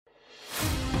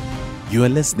You are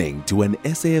listening to an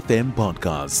SAFM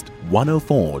podcast,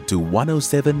 104 to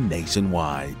 107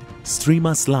 nationwide. Stream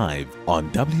us live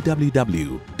on www.safm.co.za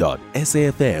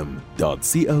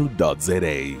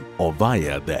or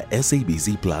via the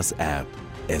SABC Plus app.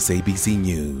 SABC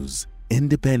News,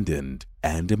 independent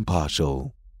and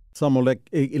impartial. Some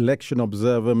election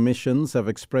observer missions have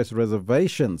expressed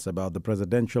reservations about the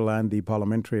presidential and the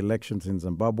parliamentary elections in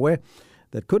Zimbabwe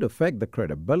that could affect the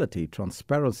credibility,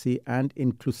 transparency and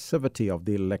inclusivity of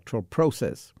the electoral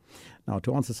process. Now,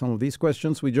 to answer some of these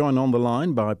questions, we join on the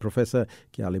line by Professor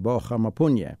Kealeboga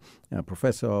Maphunye,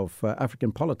 Professor of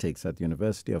African Politics at the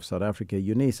University of South Africa,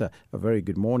 UNISA. A very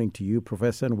good morning to you,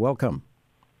 Professor, and welcome.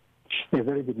 A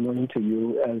very good morning to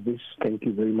you, Elvis. Thank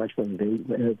you very much for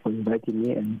inviting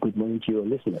me, and good morning to your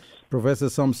listeners. Professor,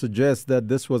 some suggest that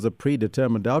this was a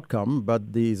predetermined outcome,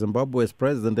 but the Zimbabwe's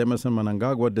President Emmerson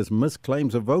Mnangagwa dismissed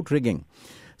claims of vote rigging.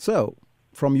 So,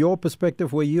 from your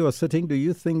perspective, where you are sitting, do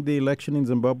you think the election in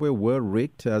Zimbabwe were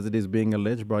rigged, as it is being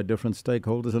alleged by different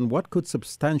stakeholders, and what could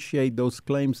substantiate those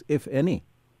claims, if any?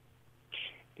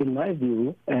 In my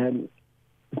view,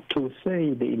 to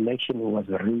say the election was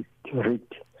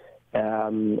rigged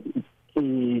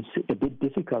is a bit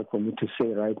difficult for me to say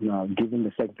right now, given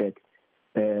the fact that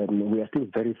we are still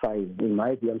verifying. In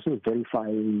my view, I'm still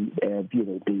verifying,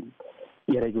 the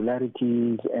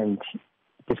irregularities and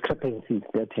discrepancies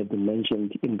that have been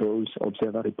mentioned in those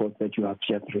observer reports that you have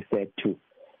just referred to.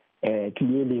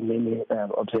 Clearly, many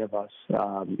observers,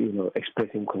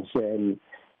 expressing concern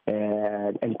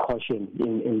and caution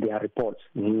in their reports,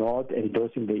 not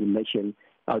endorsing the election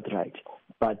outright.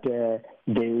 But the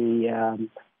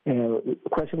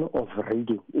question of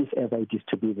rigging, if ever it is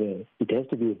to be there, it has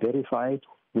to be verified.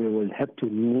 We will have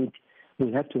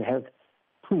to have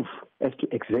proof as to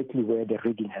exactly where the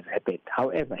rigging has happened.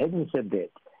 However, having said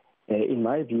that, in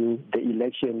my view, the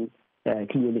election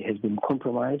clearly has been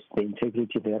compromised, the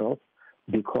integrity thereof,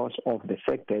 because of the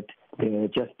fact that there are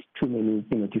just too many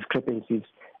discrepancies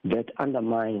that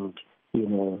undermined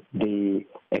the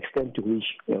extent to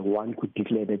which one could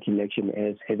declare that election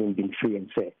as having been free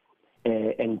and fair.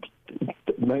 And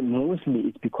mostly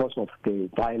it's because of the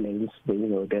violence,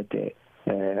 that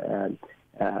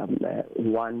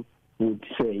one would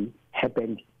say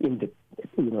happened in the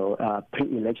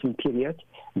pre-election period,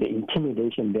 the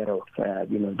intimidation thereof.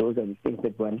 Those are the things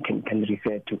that one can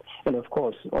refer to. And of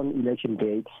course, on election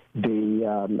day,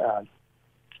 the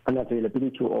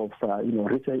unavailability of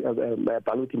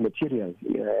balloting materials,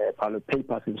 ballot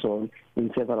papers and so on in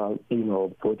several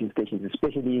voting stations,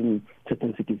 especially in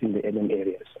certain cities in the urban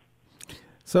areas.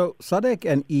 So SADC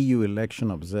and EU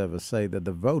election observers say that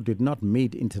the vote did not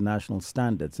meet international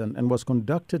standards and was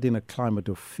conducted in a climate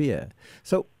of fear.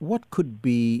 So what could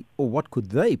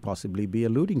they possibly be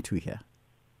alluding to here?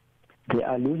 They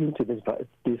are alluding to this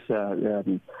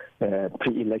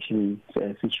pre-election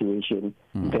situation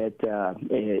that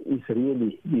is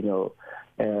really,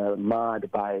 marred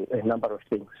by a number of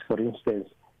things. For instance,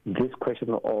 this question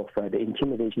of the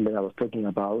intimidation that I was talking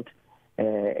about,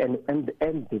 and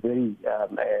the very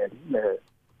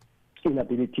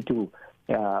inability to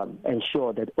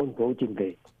ensure that on voting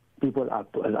day, people are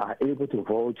able to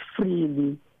vote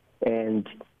freely and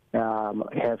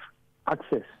have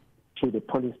access to the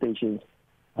polling stations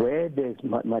where there's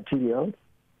material,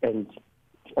 and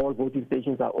all voting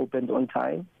stations are opened on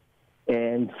time.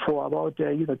 And for about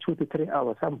 2 to 3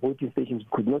 hours, some voting stations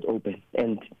could not open,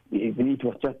 and it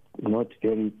was just not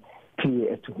very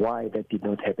clear as to why that did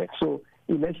not happen. So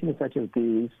elections such as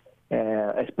these,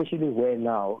 especially where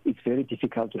now it's very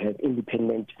difficult to have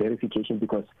independent verification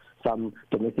because some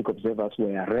domestic observers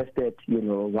were arrested,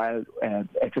 while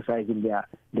exercising their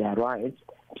rights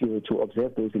to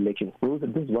observe those elections.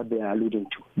 This is what they are alluding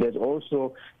to. There's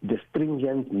also the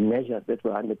stringent measures that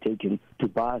were undertaken to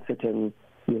bar certain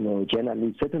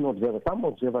journalists, certain observers. Some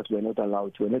observers were not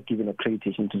given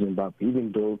accreditation to Zimbabwe,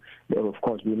 even though, of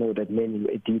course, we know that many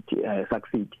did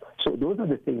succeed. So those are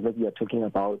the things that we are talking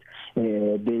about.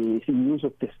 The use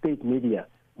of the state media,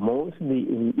 mostly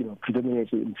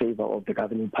predominantly in favor of the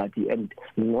governing party and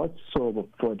not so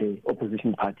for the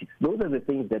opposition parties. Those are the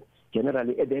things that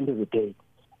generally, at the end of the day,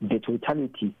 the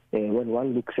totality, when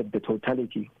one looks at the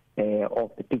totality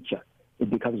of the picture, it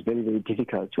becomes very, very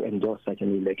difficult to endorse such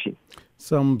an election.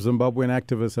 Some Zimbabwean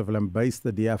activists have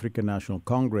lambasted the African National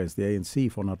Congress, the ANC,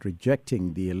 for not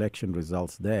rejecting the election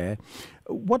results there.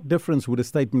 What difference would a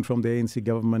statement from the ANC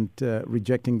government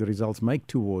rejecting the results make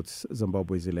towards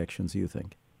Zimbabwe's elections, you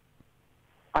think?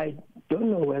 I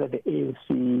don't know whether the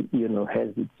ANC, has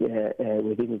it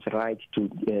within its right to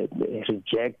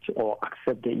reject or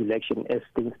accept the election as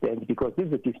things stand, because this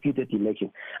is a disputed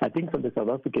election. I think for the South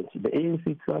Africans, the ANC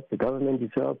itself, the government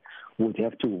itself, would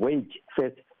have to wait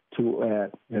first to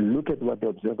look at what the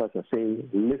observers are saying,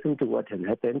 listen to what has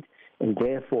happened, and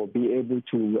therefore be able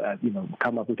to,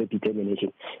 come up with a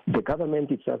determination. The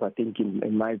government itself, I think,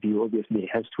 in my view, obviously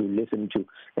has to listen to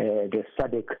the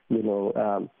SADC,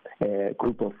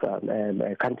 group of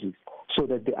countries, so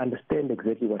that they understand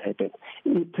exactly what happened.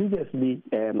 Previously,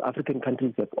 African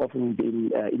countries have often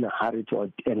been in a hurry to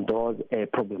endorse a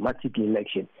problematic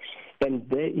election, and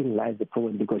therein lies the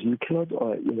problem, because you cannot,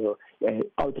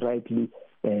 outrightly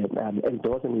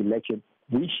endorse an election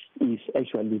which is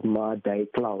actually marred by a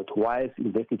cloud, whilst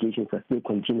investigations are still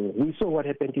continuing. We saw what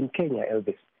happened in Kenya,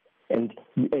 Elvis. And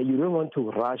you don't want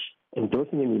to rush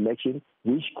endorsing an election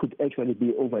which could actually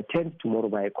be overturned tomorrow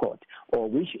by a court, or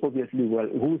which obviously,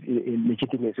 whose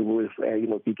legitimacy will,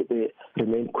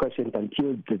 remain questioned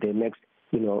until the next,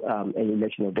 an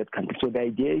election of that country. So the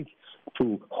idea is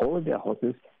to hold their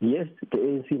horses. Yes, the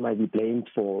ANC might be blamed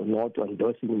for not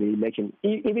endorsing the election.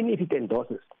 Even if it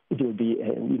endorses, it will be,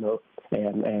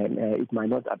 it might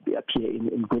not appear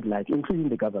in good light, including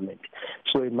the government.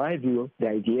 So in my view, the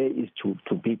idea is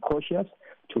to be cautious,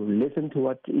 to listen to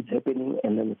what is happening,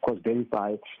 and then, of course,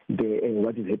 verify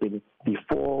what is happening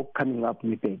before coming up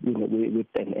with with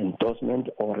an endorsement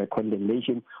or a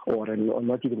condemnation or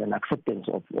not even an acceptance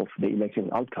of the election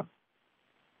outcome.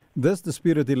 This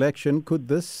disputed election,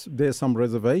 there's some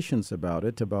reservations about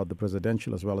it, about the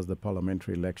presidential as well as the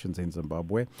parliamentary elections in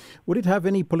Zimbabwe. Would it have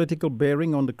any political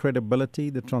bearing on the credibility,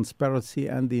 the transparency,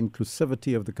 and the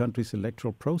inclusivity of the country's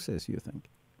electoral process, you think?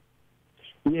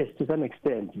 Yes, to some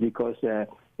extent, because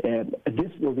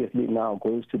this obviously now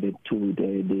goes to the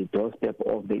doorstep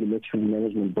of the election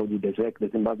management body, the ZEC, the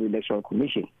Zimbabwe Electoral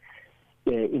Commission.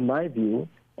 In my view,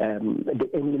 the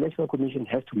Electoral Commission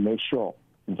has to make sure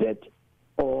that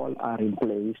all are in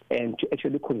place and to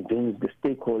actually convince the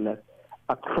stakeholders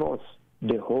across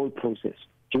the whole process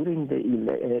during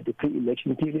the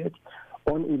pre-election period,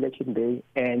 on election day,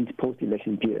 and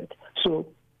post-election period. So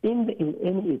in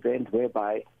any event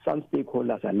whereby some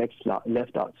stakeholders are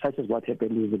left out, such as what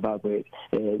happened in Zimbabwe,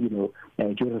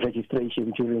 during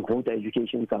registration, during voter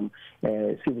education, some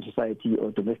civil society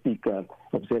or domestic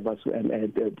observers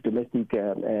and domestic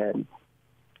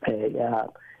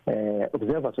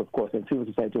observers, of course, and civil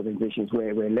society organizations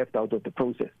were left out of the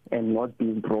process and not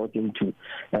being brought into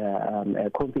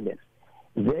confidence.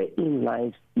 Therein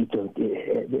lies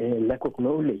lack of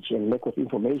knowledge and lack of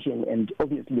information, and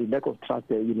obviously lack of trust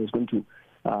is going to,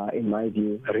 in my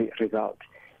view, result.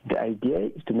 The idea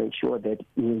is to make sure that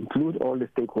you include all the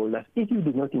stakeholders. If you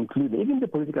do not include even the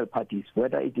political parties,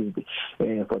 whether it is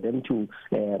for them to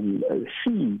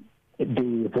see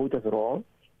the voters' role,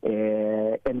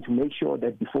 and to make sure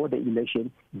that before the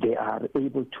election they are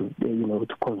able to,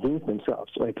 to convince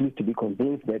themselves, or at least to be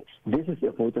convinced that this is a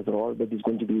voter's role that is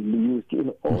going to be used in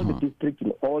all the districts,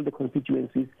 in all the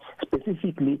constituencies,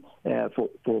 specifically for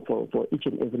each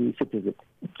and every citizen.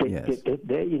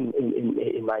 There,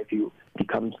 in my view,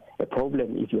 becomes a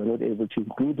problem if you are not able to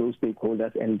include those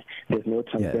stakeholders and there's no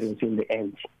transparency in the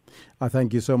end. I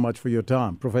thank you so much for your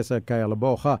time. Professor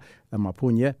Kealeboga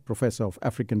Maphunye, Professor of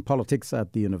African Politics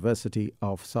at the University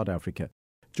of South Africa.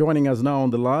 Joining us now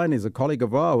on the line is a colleague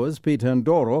of ours, Peter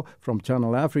Ndoro from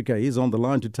Channel Africa. He's on the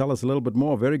line to tell us a little bit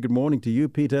more. Very good morning to you,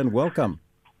 Peter, and welcome.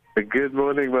 Good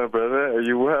morning, my brother. Are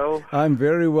you well? I'm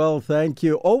very well, thank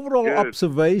you. Overall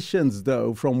observations,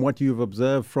 though, from what you've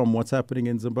observed from what's happening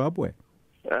in Zimbabwe?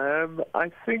 I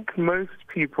think most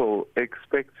people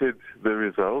expected the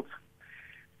result.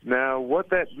 Now, what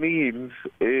that means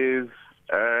is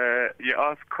you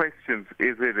ask questions.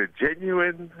 Is it a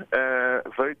genuine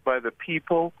vote by the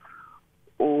people,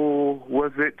 or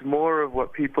was it more of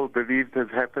what people believed has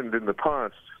happened in the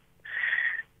past?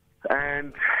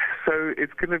 And so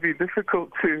it's going to be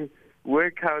difficult to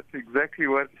work out exactly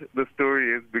what the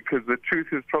story is, because the truth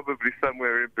is probably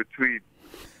somewhere in between.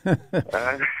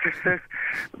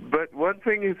 But one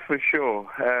thing is for sure,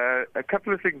 a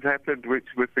couple of things happened which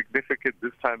were significant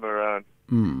this time around.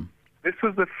 This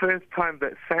was the first time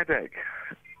that SADC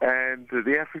and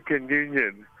the African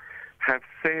Union have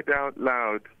said out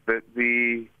loud that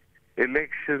the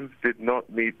elections did not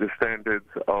meet the standards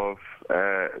of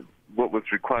what was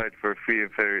required for a free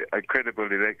and fair, credible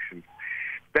election.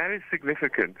 That is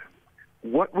significant.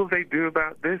 What will they do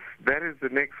about this? That is the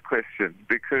next question,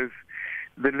 because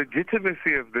the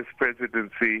legitimacy of this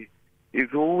presidency is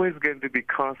always going to be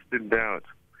cast in doubt.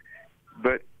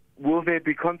 But will there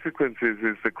be consequences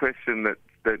is the question that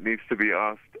that needs to be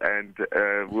asked, and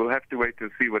we'll have to wait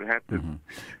and see what happens.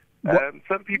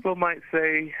 Some people might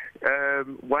say,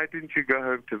 why didn't you go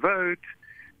home to vote?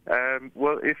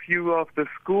 Well, if you were of the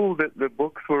school that the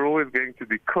books were always going to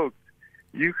be cooked,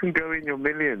 you can go in your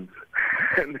millions,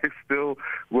 and they still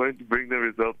won't bring the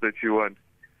result that you want.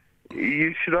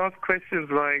 You should ask questions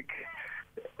like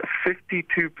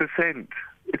 52%.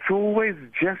 It's always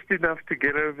just enough to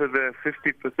get over the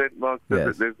 50% mark so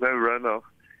that there's no runoff.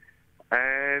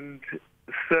 And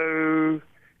so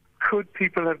could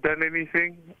people have done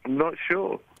anything? I'm not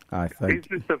sure. Is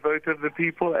this a vote of the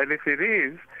people? And if it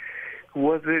is,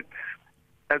 was it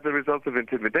as a result of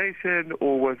intimidation,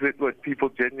 or was it what people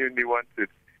genuinely wanted?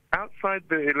 Outside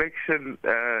the election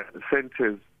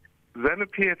centers,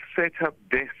 ZANU-PF set up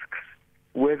desks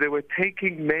where they were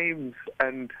taking names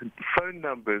and phone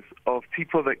numbers of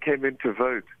people that came in to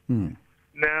vote.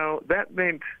 Now, that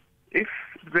meant if,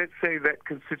 let's say, that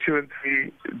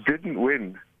constituency didn't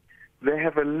win, they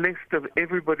have a list of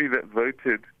everybody that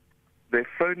voted, their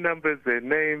phone numbers, their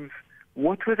names.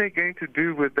 What were they going to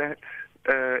do with that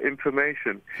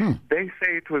information? They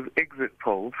say it was exit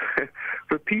polls,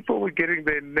 but people were getting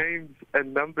their names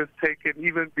and numbers taken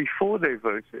even before they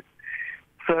voted.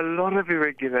 So a lot of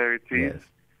irregularities.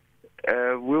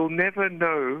 We'll never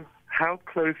know how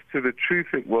close to the truth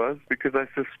it was, because I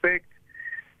suspect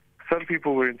some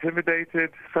people were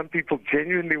intimidated, some people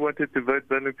genuinely wanted to vote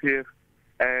ZANU-PF,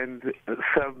 and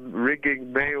some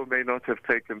rigging may or may not have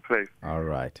taken place. All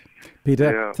right.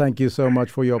 Peter, thank you so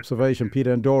much for your observation.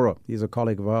 Peter Ndoro, he's a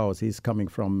colleague of ours. He's coming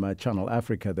from Channel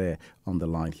Africa there on the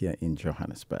line here in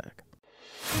Johannesburg.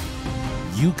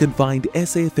 You can find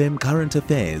SAFM Current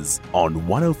Affairs on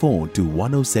 104 to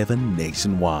 107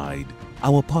 nationwide.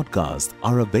 Our podcasts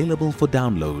are available for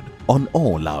download on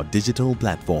all our digital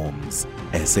platforms.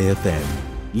 SAFM,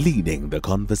 leading the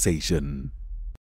conversation.